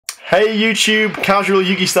Hey YouTube,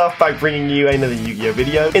 CasualYugiS stuff back bringing you another Yu-Gi-Oh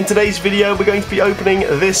video. In today's video we're going to be opening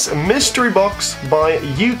this mystery box by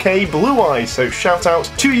UK Blue Eyes. So shout out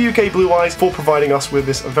to UK Blue Eyes for providing us with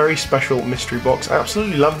this very special mystery box. I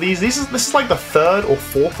absolutely love these. This is like the third or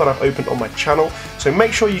fourth that I've opened on my channel. So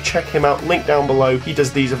make sure you check him out, link down below. He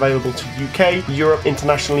does these available to UK, Europe,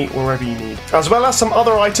 internationally, wherever you need. As well as some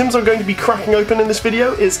other items I'm going to be cracking open in this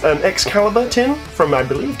video is an Excalibur tin from I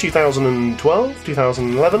believe 2012,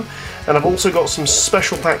 2011. And I've also got some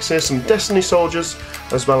special packs here, some Destiny Soldiers,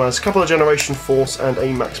 as well as a couple of Generation Force and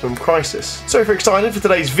a Maximum Crisis. So if you're excited for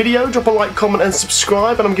today's video, drop a like, comment and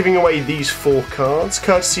subscribe, and I'm giving away these 4 cards,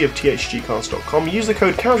 courtesy of thgcards.com. Use the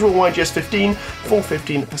code CasualYugiS15 for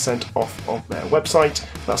 15% off of their website.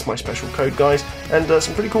 That's my special code, guys, and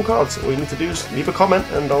some pretty cool cards. All you need to do is leave a comment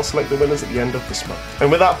and I'll select the winners at the end of this month.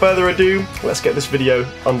 And without further ado, let's get this video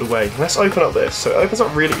underway. Let's open up this. So it opens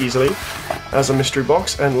up really easily as a mystery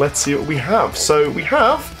box, and let's see what we have. So we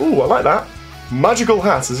have, ooh, I like that. Magical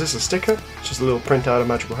Hat. Is this a sticker? Just a little printout of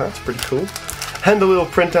Magical Hat. It's pretty cool. And a little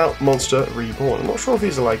printout Monster Reborn. I'm not sure if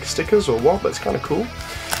these are like stickers or what, but it's kind of cool.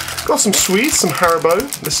 Got some sweets, some Haribo.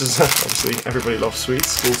 This is obviously everybody loves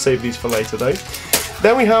sweets. We'll save these for later though.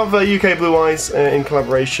 Then we have UK Blue Eyes in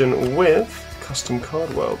collaboration with Custom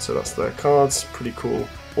Card World. So that's their cards. Pretty cool,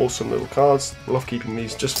 awesome little cards. Love keeping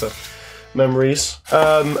these just for memories.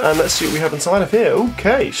 And let's see what we have inside of here.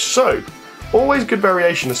 Okay, so always good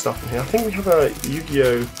variation of stuff in here. I think we have a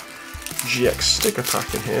Yu-Gi-Oh GX sticker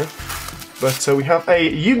pack in here, but we have a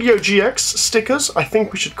Yu-Gi-Oh GX stickers. I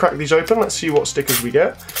think we should crack these open. Let's see what stickers we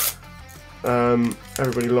get.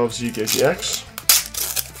 Everybody loves Yu-Gi-Oh GX.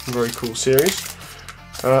 Very cool series.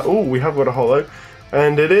 Oh, we have got a holo,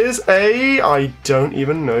 and it is a, I don't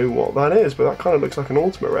even know what that is, but that kind of looks like an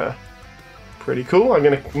ultimate rare. Pretty cool. I'm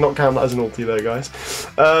going to not count that as an ulti though, guys.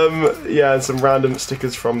 Yeah, and some random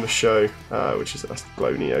stickers from the show, which is that's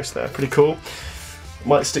Glow Neos there. Pretty cool.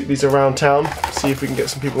 Might stick these around town, see if we can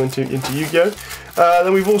get some people into Yu-Gi-Oh!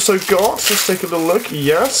 Then we've also got, let's take a little look,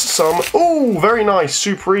 yes, some, oh, very nice,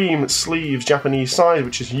 Supreme sleeves, Japanese size,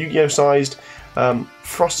 which is Yu-Gi-Oh! Sized,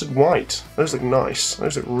 frosted white. Those look nice.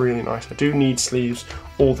 Those look really nice. I do need sleeves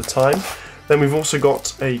all the time. Then we've also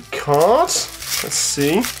got a card. Let's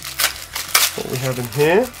see what we have in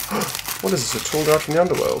here. What is this, a tall guy from the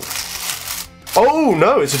underworld? Oh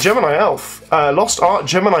no, it's a Gemini Elf. Lost Art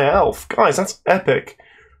Gemini Elf. Guys, that's epic.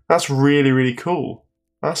 That's really, really cool.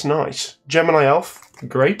 That's nice. Gemini Elf,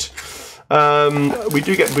 great. We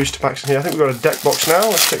do get booster packs in here. I think we've got a deck box now.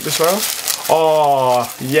 Let's check this around.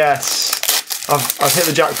 Oh, yes. I've hit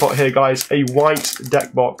the jackpot here, guys. A white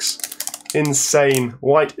deck box. Insane.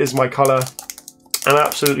 White is my colour. And I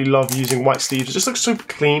absolutely love using white sleeves. It just looks super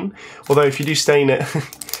clean, although if you do stain it,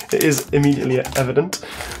 it is immediately evident.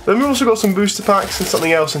 Then we've also got some booster packs and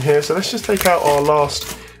something else in here, so let's just take out our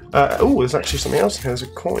last... oh, there's actually something else in here, there's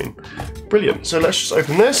a coin. Brilliant. So let's just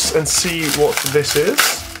open this and see what this is.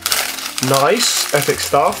 Nice, epic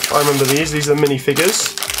stuff. I remember these are the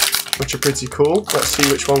minifigures, which are pretty cool. Let's see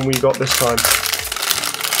which one we got this time.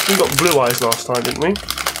 We got Blue Eyes last time, didn't we?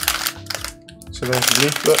 So there's the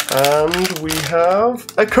leaflet, and we have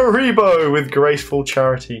a Karibo with Graceful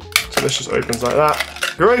Charity. So this just opens like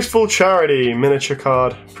that. Graceful Charity, miniature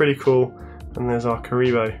card, pretty cool. And there's our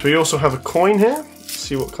Karibo. So we also have a coin here. Let's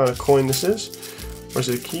see what kind of coin this is. Or is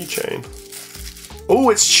it a keychain? Oh,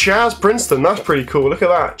 it's Chaz Princeton, that's pretty cool. Look at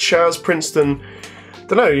that, Chaz Princeton.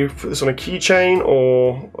 Don't know, you put this on a keychain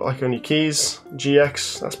or like on your keys.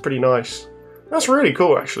 GX, that's pretty nice. That's really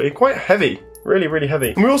cool actually, quite heavy. Really, really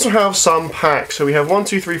heavy. And we also have some packs. So we have 1,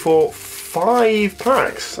 2, 3, 4, 5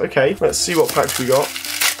 packs. Okay, let's see what packs we got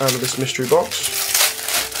out of this mystery box.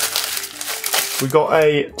 We got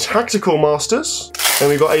a Tactical Masters. Then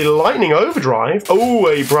we got a Lightning Overdrive. Oh,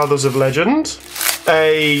 a Brothers of Legend.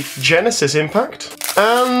 A Genesis Impact.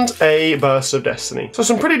 And a Burst of Destiny. So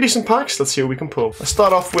some pretty decent packs. Let's see what we can pull. Let's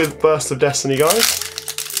start off with Burst of Destiny, guys.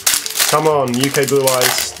 Come on, UK Blue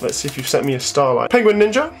Eyes. Let's see if you've sent me a Starlight. Penguin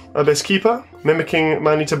Ninja, Abyss Keeper, Mimicking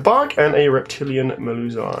Manita Bug, and a Reptilian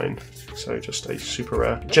Melusaline. So just a super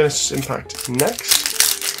rare. Genesis Impact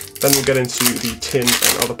next. Then we'll get into the tin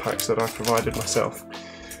and other packs that I've provided myself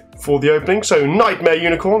for the opening. So Nightmare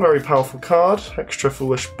Unicorn, very powerful card. Extra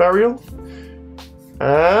Foolish Burial.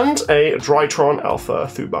 And a Drytron Alpha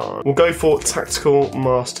Thuban. We'll go for Tactical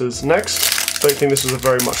Masters next. Don't think this was a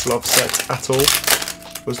very much loved set at all.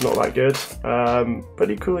 Was not that good,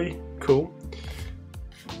 but equally cool.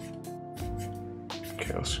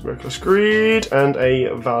 Chaos Reckless Greed, and a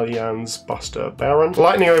Valian's Buster Baron.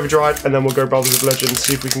 Lightning Overdrive, and then we'll go Brothers of Legend,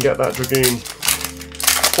 see if we can get that Dragoon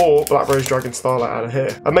or Black Rose Dragon Starlight out of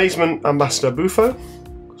here. Amazement Ambassador Bufo,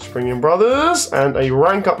 Springing Brothers, and a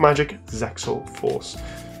Rank Up Magic Zexal Force.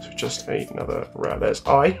 So just another rare. There's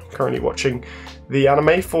currently watching the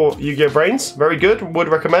anime for Yu-Gi-Oh! Brains. Very good, would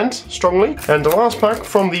recommend strongly. And the last pack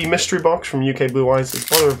from the mystery box from UK Blue Eyes is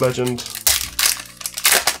Brother of Legend.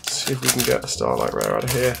 Let's see if we can get a Starlight Rare out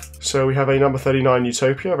of here. So we have a number 39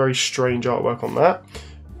 Utopia, very strange artwork on that.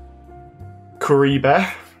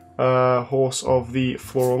 Kuribe, Horse of the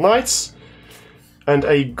Floral Knights. And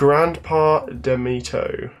a Grandpa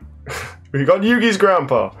Demito. We got Yugi's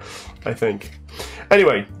grandpa, I think.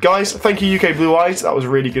 Anyway, guys, thank you UK Blue Eyes, that was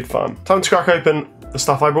really good fun. Time to crack open the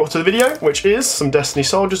stuff I brought to the video, which is some Destiny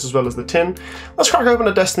Soldiers as well as the tin. Let's crack open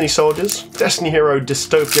a Destiny Soldiers, Destiny Hero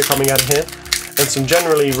Dystopia coming out of here, and some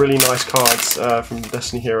generally really nice cards from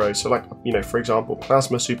Destiny Heroes. So like, you know, for example,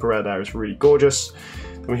 Plasma Super Rare there is really gorgeous.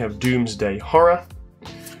 Then we have Doomsday Horror,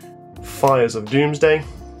 Fires of Doomsday,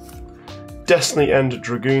 Destiny End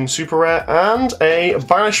Dragoon Super Rare, and a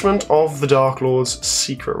Banishment of the Dark Lord's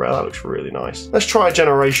Secret Rare. That looks really nice. Let's try a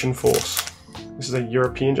Generation Force. This is a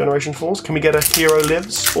European Generation Force. Can we get a Hero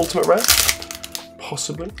Lives Ultimate Rare?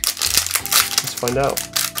 Possibly. Let's find out.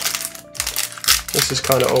 This is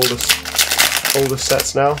kind of older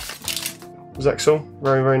sets now. Zexal,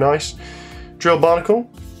 very, very nice. Drill Barnacle,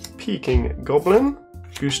 Peking Goblin,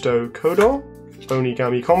 Gusto Kodor,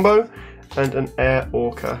 Onigami Combo, and an Air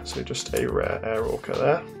Orca, so just a rare Air Orca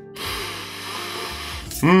there.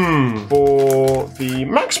 For the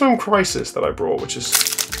Maximum Crisis that I brought, which is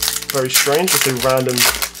very strange, just a random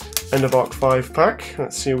End of Arc 5 pack.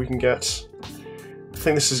 Let's see what we can get. I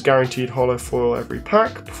think this is guaranteed holo foil every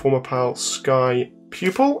pack. Performer Pal Sky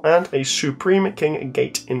Pupil, and a Supreme King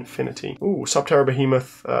Gate Infinity. Ooh, Subterra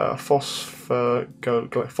Behemoth Phospho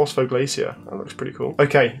Glacier. That looks pretty cool.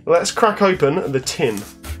 Okay, let's crack open the tin,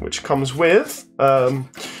 which comes with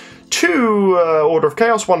 2 Order of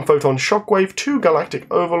Chaos, 1 Photon Shockwave, 2 Galactic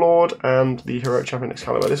Overlord, and the Heroic Champion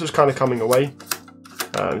Excalibur. This was kind of coming away,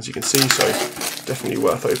 as you can see, so definitely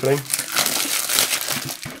worth opening.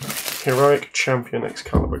 Heroic Champion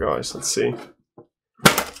Excalibur, guys. Let's see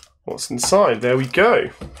what's inside. There we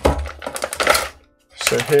go.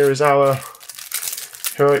 So here is our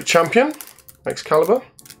Heroic Champion Excalibur.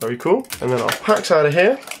 Very cool. And then our packs out of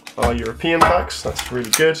here are European packs. That's really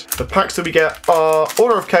good. The packs that we get are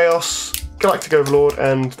Order of Chaos, Galactic Overlord,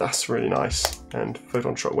 and that's really nice. And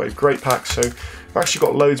Photon Shockwave. Great packs. So I've actually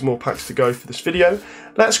got loads more packs to go for this video.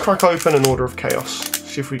 Let's crack open an Order of Chaos.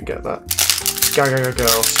 See if we can get that.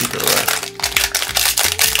 Girl Secret Rare.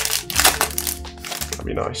 That'd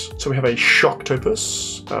be nice. So we have a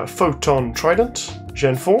Shocktopus, Photon Trident,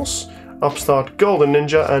 Gen Force, Upstart Golden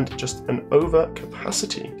Ninja, and just an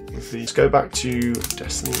Overcapacity. Let's go back to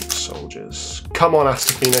Destiny Soldiers. Come on,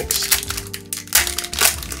 Aster Phoenix.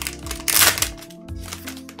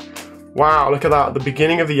 Wow, look at that. The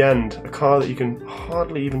beginning of the end. A card that you can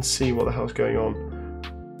hardly even see what the hell's going on.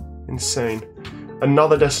 Insane.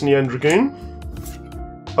 Another Destiny End Dragoon.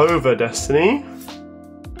 Over Destiny.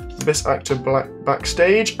 Abyss Actor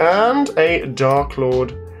Backstage, and a Dark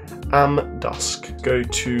Lord Dusk. Go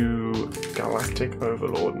to Galactic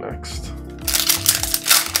Overlord next.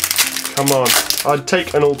 Come on. I'd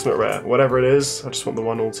take an Ultimate Rare, whatever it is. I just want the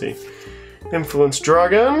one ulti. Influence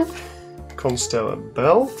Dragon, Constellar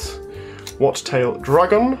Belt, Watt-Tail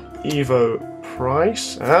Dragon, Evo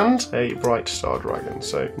Price, and a Bright Star Dragon.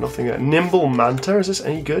 So nothing there. Nimble Manta, is this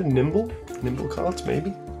any good? Nimble cards,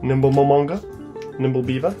 maybe? Nimble Momonga? Nimble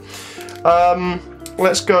Beaver.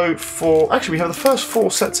 Let's go for... Actually, we have the first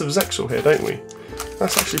 4 sets of Zexal here, don't we?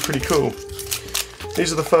 That's actually pretty cool.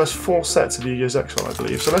 These are the first 4 sets of Yu-Gi-Oh! Zexal, I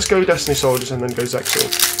believe. So let's go Destiny Soldiers and then go Zexal,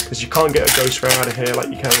 because you can't get a Ghost Rare out of here like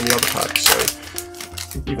you can in the other packs. So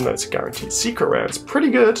even though it's a guaranteed Secret Rare, it's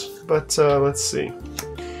pretty good. But let's see.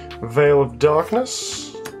 Veil of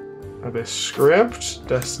Darkness, Abyss Script,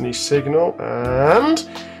 Destiny Signal, and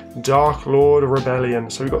Dark Lord Rebellion.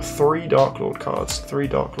 So we've got 3 Dark Lord cards, 3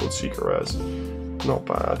 Dark Lord Secret Rares. Not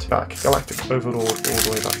bad. Back, Galactic Overlord all the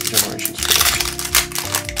way back to Generations 4.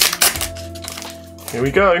 Here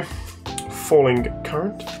we go. Falling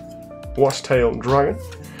Current, Watt-Tail Dragon,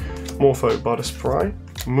 Morpho Bardus Pry,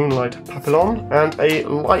 Moonlight Papillon, and a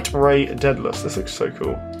Light Ray Daedalus. This looks so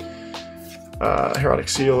cool. Heraldic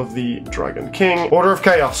Seal of the Dragon King. Order of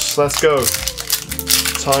Chaos, let's go.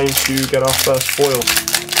 Time to get our first foil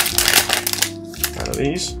out of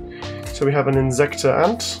these. So we have an Insector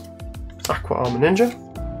Ant, Aqua Armor Ninja,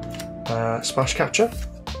 Splash Catcher,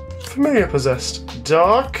 Familiar Possessed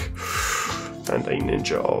Dark, and a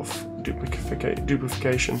Ninja of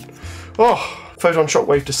Duplication. Oh, Photon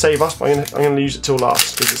Shockwave to save us, but I'm going to use it till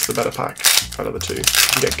last because it's the better pack out of the 2. You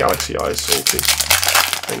can get Galaxy Eyes salty.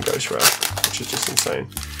 10 Ghost Rare, which is just insane.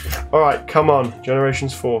 Alright, come on.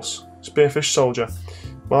 Generations Force. Spearfish Soldier.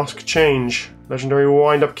 Mask Change. Legendary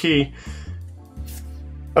Wind-Up Key.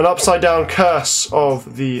 An upside down Curse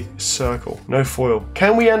of the Circle. No foil.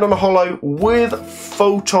 Can we end on a holo with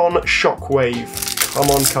Photon Shockwave? Come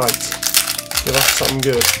on, Kite. Give us something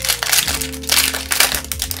good.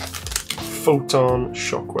 Photon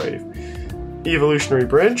Shockwave. Evolutionary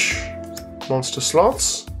Bridge. Monster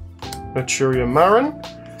Slots. Maturia Marin.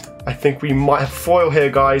 I think we might have foil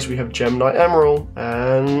here, guys. We have Gem Knight Emerald.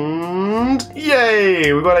 And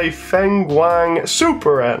yay! We've got a Feng Guang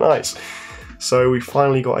Super Rare. Nice. So we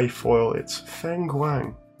finally got a foil. It's Feng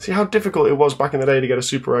Guang. See how difficult it was back in the day to get a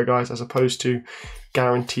super rare, guys, as opposed to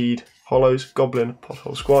guaranteed holos. Goblin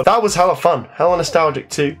Pothole Squad. That was hella fun. Hella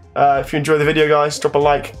nostalgic too. If you enjoyed the video, guys, drop a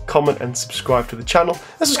like, comment, and subscribe to the channel.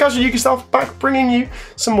 This was CasualYugiS stuff, back bringing you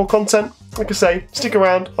some more content. Like I say, stick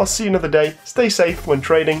around. I'll see you another day. Stay safe when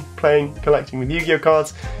trading, playing, collecting with Yu-Gi-Oh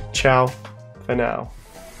cards. Ciao for now.